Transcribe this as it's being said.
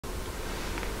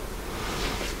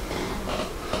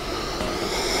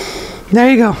There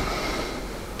you go.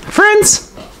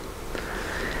 Friends,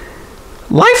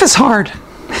 life is hard.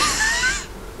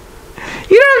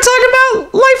 You know what I'm talking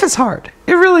about? Life is hard.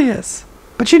 It really is.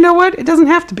 But you know what? It doesn't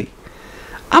have to be.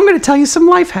 I'm going to tell you some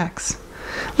life hacks.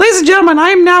 Ladies and gentlemen, I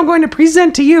am now going to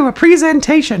present to you a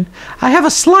presentation. I have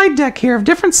a slide deck here of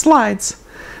different slides.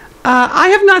 I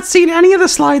have not seen any of the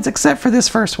slides except for this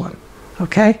first one.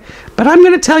 Okay? But I'm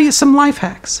going to tell you some life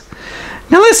hacks.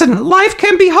 Now listen, life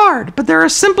can be hard, but there are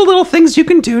simple little things you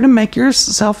can do to make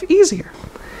yourself easier.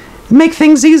 Make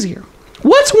things easier.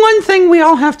 What's one thing we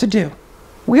all have to do?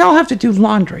 We all have to do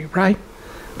laundry, right?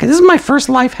 Okay, this is my first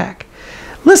life hack.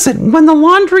 Listen, when the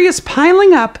laundry is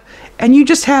piling up and you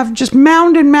just have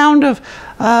mound and mound of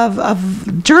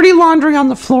dirty laundry on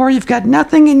the floor, you've got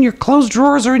nothing in your clothes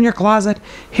drawers or in your closet,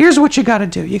 here's what you got to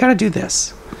do. You got to do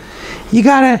this. You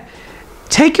got to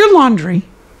take your laundry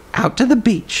out to the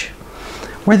beach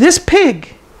where this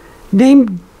pig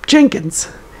named Jenkins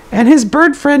and his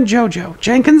bird friend Jojo,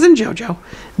 Jenkins and Jojo,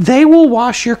 they will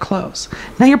wash your clothes.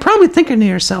 Now you're probably thinking to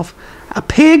yourself, a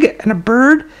pig and a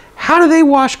bird, how do they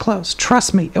wash clothes?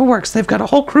 Trust me, it works. They've got a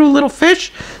whole crew of little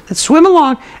fish that swim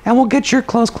along and will get your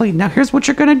clothes clean. Now here's what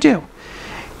you're going to do.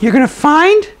 You're going to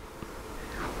find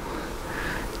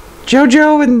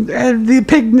Jojo and the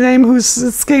pig name who's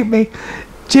escaped me,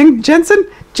 Jenkins.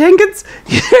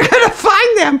 You're going to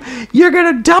find them. You're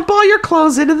going to dump all your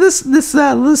clothes into this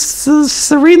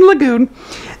serene lagoon.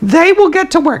 They will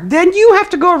get to work. Then you have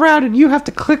to go around and you have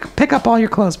to pick up all your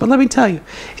clothes. But let me tell you,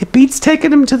 it beats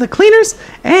taking them to the cleaners,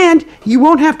 and you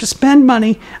won't have to spend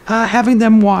money having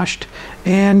them washed.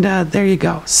 And there you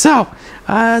go. So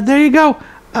there you go.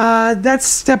 That's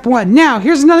step one. Now,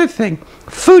 here's another thing.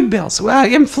 Food bills.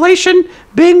 Inflation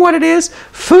being what it is,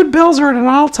 food bills are at an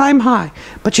all-time high.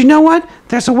 But you know what?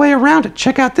 There's a way around it.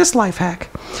 Check out this life hack.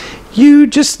 You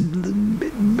just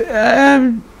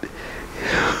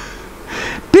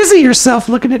busy yourself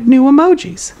looking at new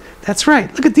emojis. That's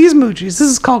right. Look at these emojis. This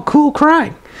is called cool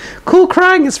crying. Cool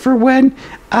crying is for when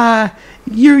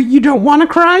you don't want to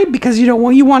cry because you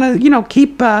want to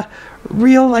keep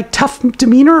real tough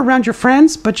demeanor around your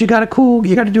friends, but you got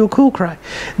to do a cool cry.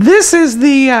 This is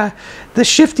the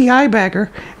shifty eye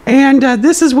bagger, and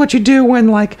this is what you do when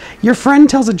your friend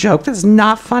tells a joke that's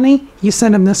not funny. You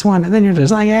send them this one, and then you're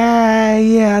just like,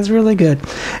 yeah, it's really good.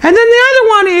 And then the other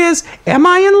one is, am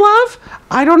I in love?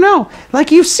 I don't know.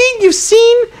 You've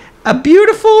seen a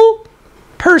beautiful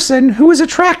person who is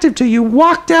attractive to you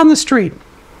walk down the street,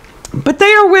 but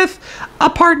they are with a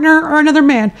partner or another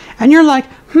man, and you're like,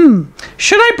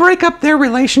 should I break up their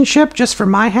relationship just for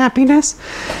my happiness?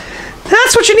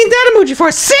 That's what you need that emoji for.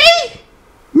 See?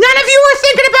 None of you are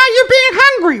thinking about you being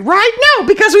hungry, right? No,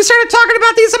 because we started talking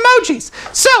about these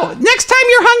emojis. So, next time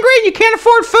you're hungry and you can't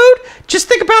afford food, just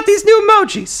think about these new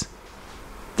emojis.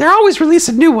 They're always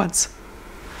releasing new ones.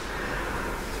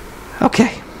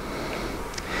 Okay.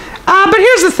 But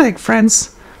here's the thing,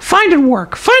 friends. Finding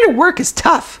work is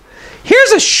tough.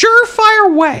 Here's a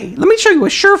surefire way. Let me show you a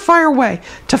surefire way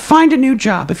to find a new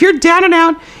job. If you're down and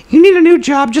out, you need a new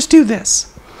job, just do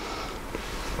this.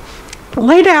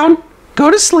 Lay down,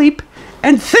 go to sleep,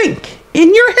 and think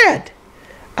in your head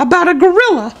about a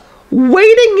gorilla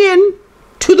wading in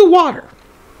to the water.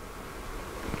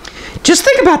 Just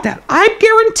think about that. I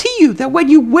guarantee you that when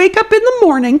you wake up in the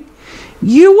morning,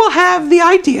 you will have the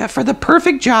idea for the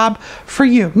perfect job for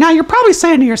you. Now, you're probably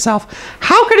saying to yourself,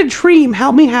 how could a dream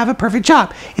help me have a perfect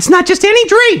job? It's not just any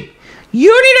dream.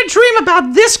 You need a dream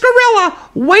about this gorilla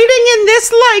wading in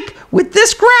this lake with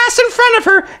this grass in front of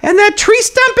her and that tree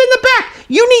stump in the back.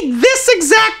 You need this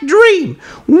exact dream.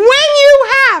 When you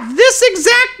have this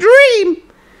exact dream,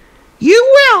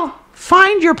 you will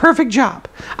find your perfect job.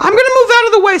 I'm going to move out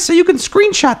of the way so you can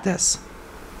screenshot this.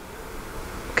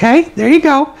 Okay, there you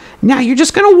go. Now you're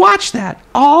just going to watch that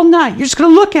all night. You're just going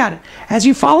to look at it. As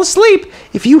you fall asleep,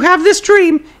 if you have this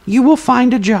dream, you will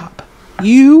find a job.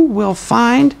 You will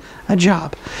find a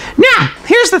job. Now,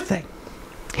 here's the thing.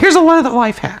 Here's a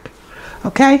life hack.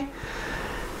 Okay?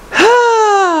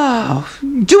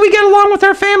 Do we get along with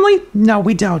our family? No,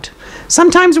 we don't.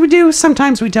 Sometimes we do,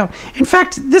 sometimes we don't. In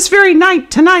fact, this very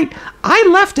night, tonight, I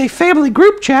left a family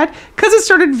group chat because it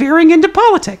started veering into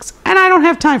politics, and I don't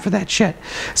have time for that shit.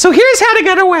 So here's how to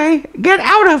get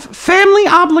out of family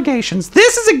obligations.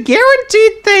 This is a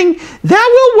guaranteed thing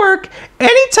that will work.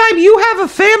 Anytime you have a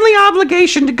family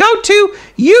obligation to go to,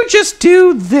 you just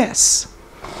do this.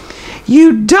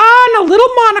 You don a little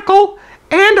monocle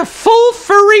and a full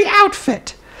furry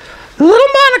outfit. The little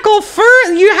monocle,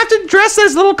 you have to dress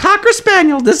as a little cocker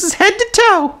spaniel. This is head to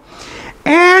toe.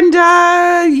 And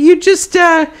you just,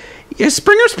 a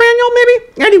Springer Spaniel,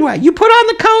 maybe? Anyway, you put on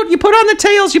the coat, you put on the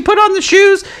tails, you put on the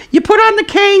shoes, you put on the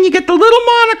cane, you get the little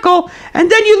monocle,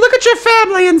 and then you look at your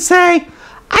family and say,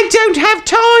 I don't have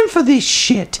time for this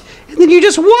shit. And then you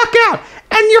just walk out,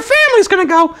 and your family's going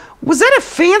to go, was that a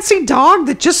fancy dog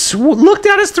that just looked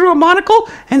at us through a monocle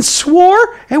and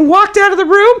swore and walked out of the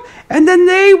room? And then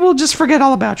they will just forget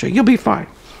all about you. You'll be fine.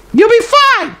 You'll be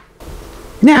fine.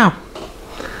 Now,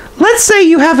 let's say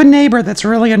you have a neighbor that's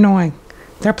really annoying.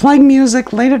 They're playing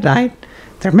music late at night.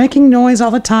 They're making noise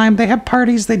all the time. They have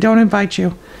parties. They don't invite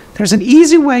you. There's an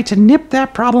easy way to nip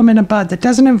that problem in the bud that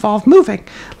doesn't involve moving,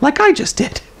 like I just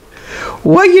did.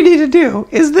 What you need to do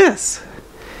is this.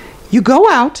 You go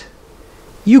out,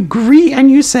 you greet, and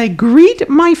you say, greet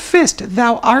my fist,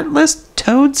 thou artless,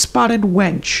 toad-spotted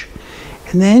wench.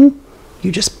 And then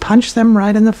you just punch them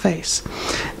right in the face.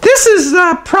 This is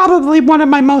probably one of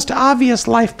my most obvious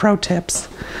life pro tips.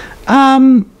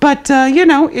 But you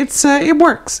know, it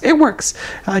works. It works.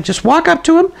 Just walk up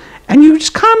to them and you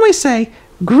just calmly say,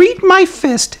 greet my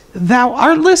fist, thou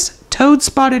artless,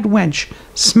 toad-spotted wench.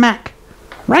 Smack.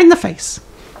 Right in the face.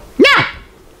 Now,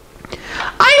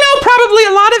 I know probably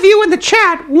a lot of you in the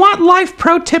chat want life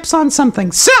pro tips on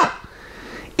something. So,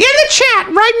 in the chat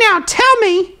right now, tell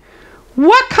me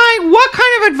what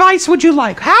kind of advice would you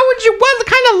like? What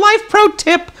kind of life pro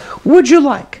tip would you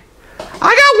like?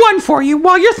 I got one for you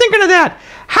while you're thinking of that.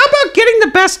 How about getting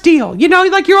the best deal? You know,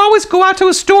 like you always go out to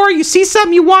a store, you see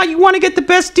something you want to get the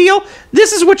best deal.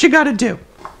 This is what you got to do.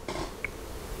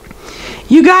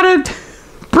 You got to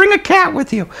bring a cat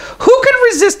with you. Who can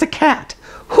resist a cat?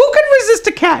 Who can resist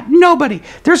a cat? Nobody.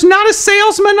 There's not a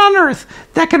salesman on earth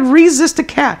that can resist a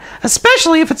cat,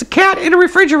 especially if it's a cat in a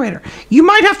refrigerator. You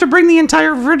might have to bring the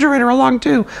entire refrigerator along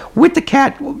too with the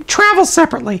cat. Travel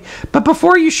separately, but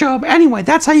before you show up, anyway,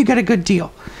 that's how you get a good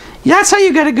deal. That's how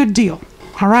you get a good deal.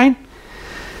 All right?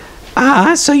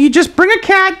 So you just bring a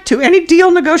cat to any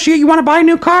deal negotiate. You want to buy a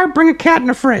new car? Bring a cat in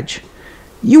a fridge.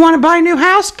 You want to buy a new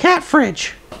house? Cat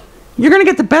fridge. You're going to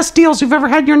get the best deals you've ever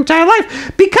had in your entire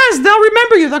life because they'll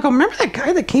remember you. They'll go, remember that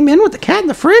guy that came in with the cat in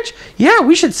the fridge? Yeah,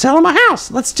 we should sell him a house.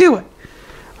 Let's do it.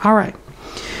 All right.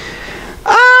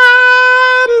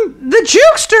 The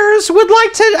Jukesters would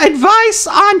like to advise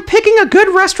on picking a good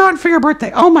restaurant for your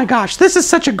birthday. Oh my gosh, this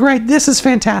is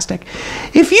fantastic.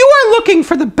 If you are looking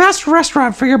for the best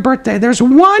restaurant for your birthday, there's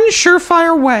one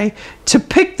surefire way to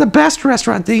pick the best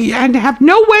restaurant and have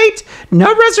no wait,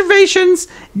 no reservations.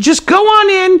 Just go on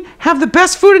in, have the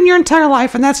best food in your entire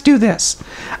life, and let's do this.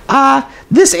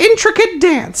 This intricate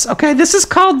dance, okay? This is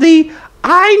called the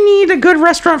I need a good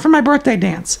restaurant for my birthday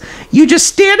dance. You just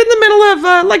stand in the middle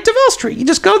of, like Duval Street. You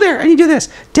just go there and you do this.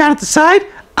 Down at the side,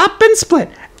 up and split.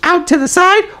 Out to the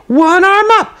side, one arm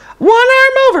up, one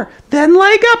arm over. Then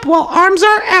leg up while arms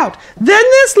are out. Then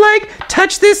this leg,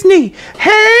 touch this knee.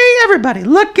 Hey, everybody,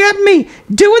 look at me.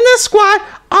 Doing the squat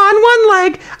on one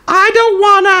leg. I don't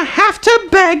want to have to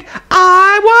beg.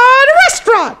 I want a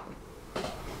restaurant.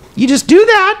 You just do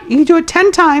that. You can do it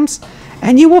 10 times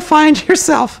and you will find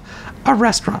yourself a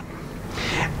restaurant.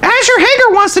 Azure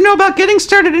Hager wants to know about getting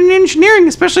started in engineering,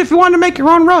 especially if you want to make your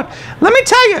own road. Let me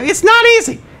tell you, it's not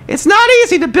easy. It's not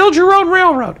easy to build your own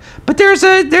railroad. But I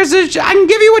can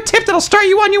give you a tip that'll start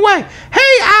you on your way.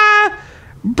 Hey,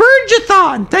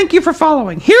 Burjathon, thank you for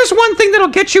following. Here's one thing that'll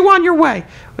get you on your way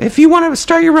if you want to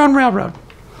start your own railroad.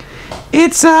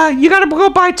 It's you got to go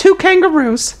buy 2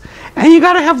 kangaroos, and you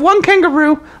got to have one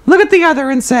kangaroo look at the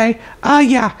other and say,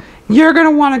 yeah, you're going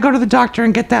to want to go to the doctor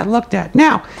and get that looked at.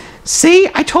 Now, see,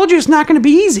 I told you it's not going to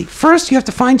be easy. First, you have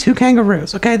to find 2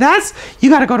 kangaroos, okay? You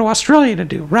got to go to Australia to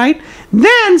do, right?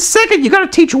 Then, second, you got to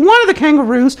teach one of the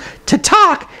kangaroos to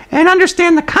talk and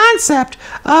understand the concept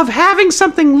of having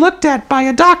something looked at by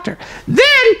a doctor.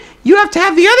 Then, you have to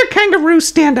have the other kangaroo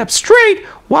stand up straight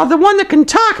while the one that can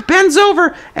talk bends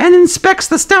over and inspects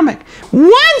the stomach.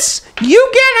 Once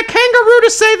you get a kangaroo to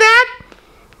say that,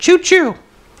 choo-choo,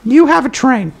 you have a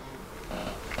train.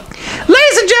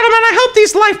 Ladies and gentlemen, I hope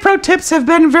these life pro tips have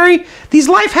been these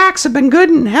life hacks have been good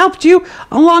and helped you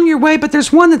along your way, but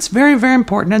there's one that's very, very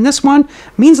important, and this one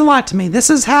means a lot to me.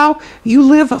 This is how you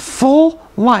live a full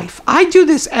life. I do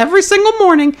this every single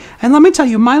morning, and let me tell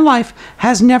you, my life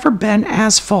has never been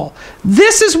as full.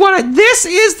 This is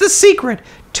the secret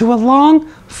to a long,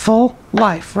 full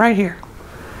life, right here.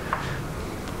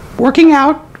 Working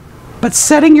out, but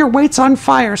setting your weights on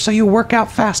fire so you work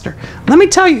out faster. Let me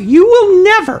tell you, you will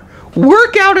never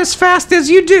work out as fast as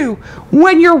you do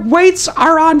when your weights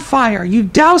are on fire. You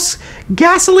douse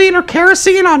gasoline or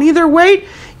kerosene on either weight.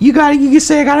 You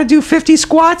say, I got to do 50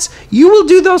 squats. You will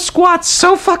do those squats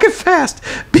so fucking fast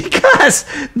because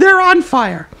they're on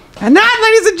fire. And that,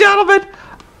 ladies and gentlemen,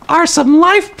 are some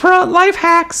life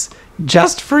hacks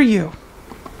just for you.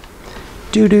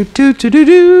 Do do do do do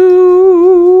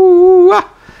do.